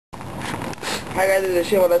Hi guys, this is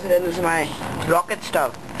Shiva and this is my rocket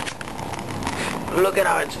stove. Look at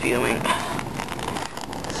how it's fuming.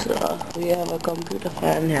 So we have a computer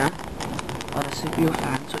fan here, or a CPU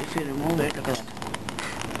fan. So if you remove it, look at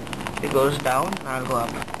that. It goes down and I'll go up.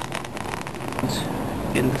 It's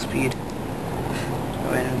in the speed.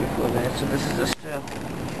 When before that. So this is just a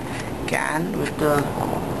can with the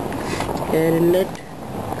air inlet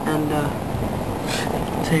and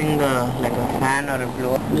thing like a fan or a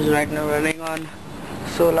blower. This is right now running on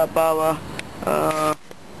solar power.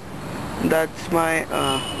 That's my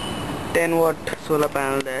 10-watt solar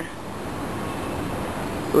panel there,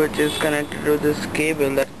 which is connected to this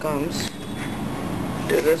cable that comes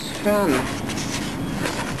to this fan.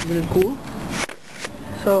 Isn't it cool?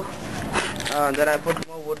 So then I put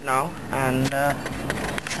more wood now, and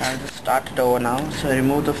I'll just start it over now. So I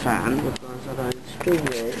remove the fan because otherwise it's too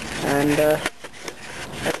big, and I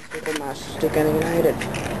just take a matchstick and ignite it.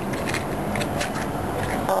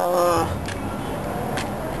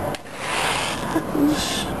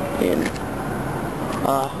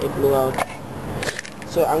 It blew out.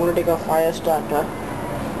 So I'm gonna take a fire starter.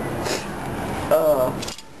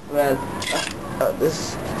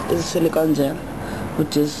 This is silicone gel,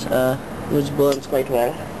 which burns quite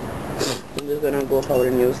well. I'm just gonna go forward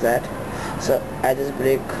and use that. So I just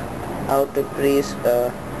break out the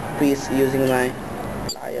piece using my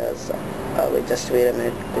pliers. Just wait a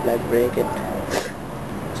minute till I break it.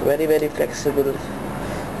 It's very flexible.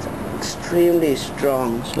 It's extremely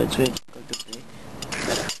strong, so it's very difficult to break.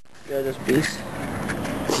 Here's this piece,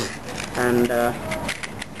 and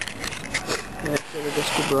actually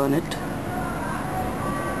just to burn it.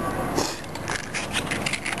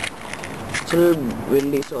 It's a little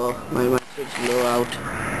windy, so my matchsticks blow out.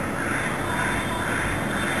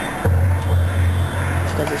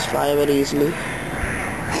 Because it's fire very easily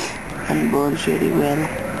and burns really well.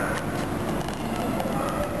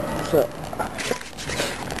 So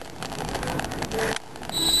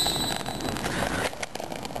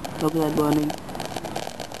look at that burning.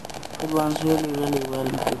 It burns really well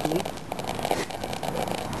and quickly.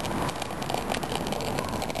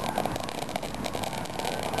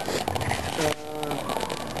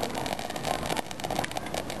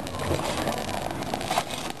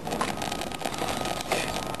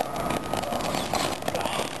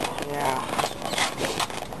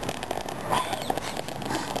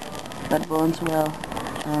 That burns well,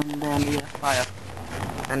 and then we have fire.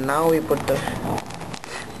 And now we put the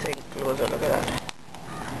thing closer. Look at that.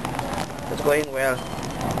 It's going well.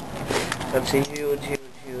 That's a huge flame.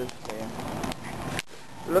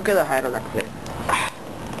 Look at the height of that flame.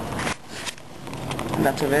 And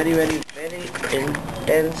that's a very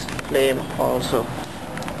intense flame also.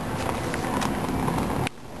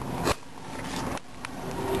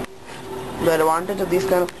 The advantage of these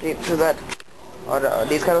kind of flames is that, or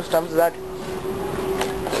these kind of stuffs, that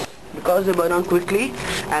because they burn out quickly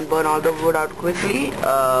and burn all the wood out quickly,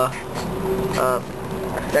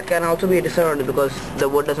 that can also be a disadvantage because the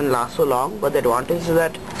wood doesn't last so long. But the advantage is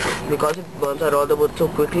that because it burns out all the wood so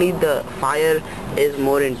quickly, the fire is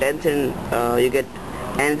more intense and you get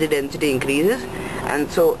energy density increases. And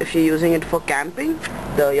so if you're using it for camping,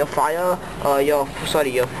 your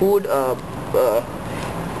food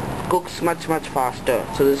cooks much faster.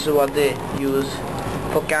 So this is what they use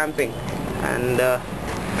for camping. And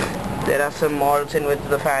there are some molds in which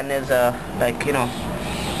the fan is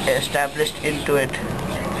established into it.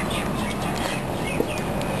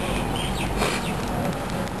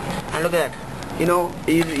 And look at that.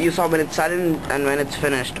 You saw when it's silent and when it's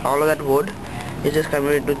finished, all of that wood is just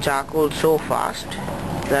converted to charcoal so fast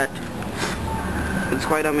that it's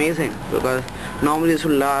quite amazing, because normally this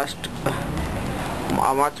will last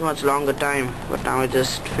a much longer time, but now it's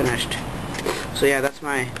just finished. So yeah, that's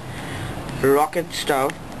my rocket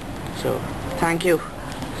stove. So thank you.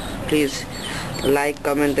 Please like,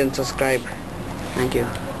 comment and subscribe. Thank you.